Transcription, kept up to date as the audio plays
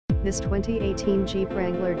This 2018 Jeep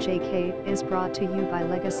Wrangler JK is brought to you by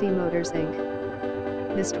Legacy Motors Inc.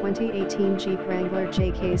 This 2018 Jeep Wrangler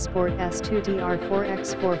JK Sport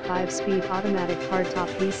S2DR4X4 5-speed automatic hardtop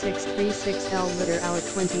V6 36L liter-hour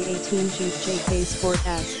 2018 Jeep JK Sport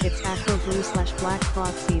S. It's aqua blue/black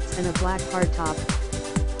cloth seats and a black hardtop.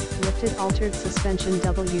 Lifted altered suspension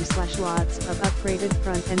W/lots of upgraded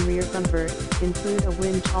front and rear bumper, include a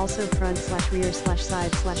winch, also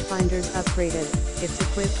front/rear/side/finders upgraded. It's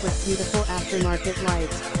equipped with beautiful aftermarket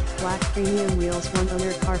lights, black premium wheels, one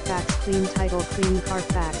owner, Carfax clean title, clean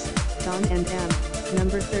Carfax, Don and M,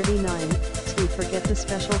 number 39, to forget the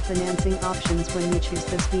special financing options when you choose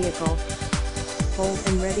this vehicle. Bold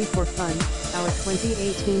and ready for fun, our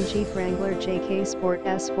 2018 Jeep Wrangler JK Sport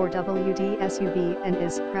S4WD SUV and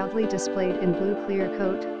is proudly displayed in blue clear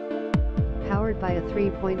coat. Powered by a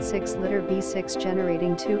 3.6-liter V6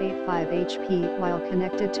 generating 285 HP while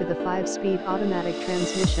connected to the 5-speed automatic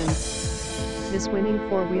transmission. This winning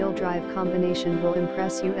 4-wheel drive combination will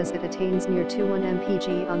impress you as it attains near 21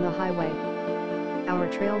 mpg on the highway. Our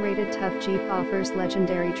trail-rated tough Jeep offers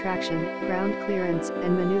legendary traction, ground clearance,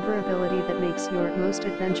 and maneuverability that makes your most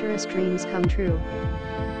adventurous dreams come true.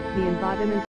 The embodiment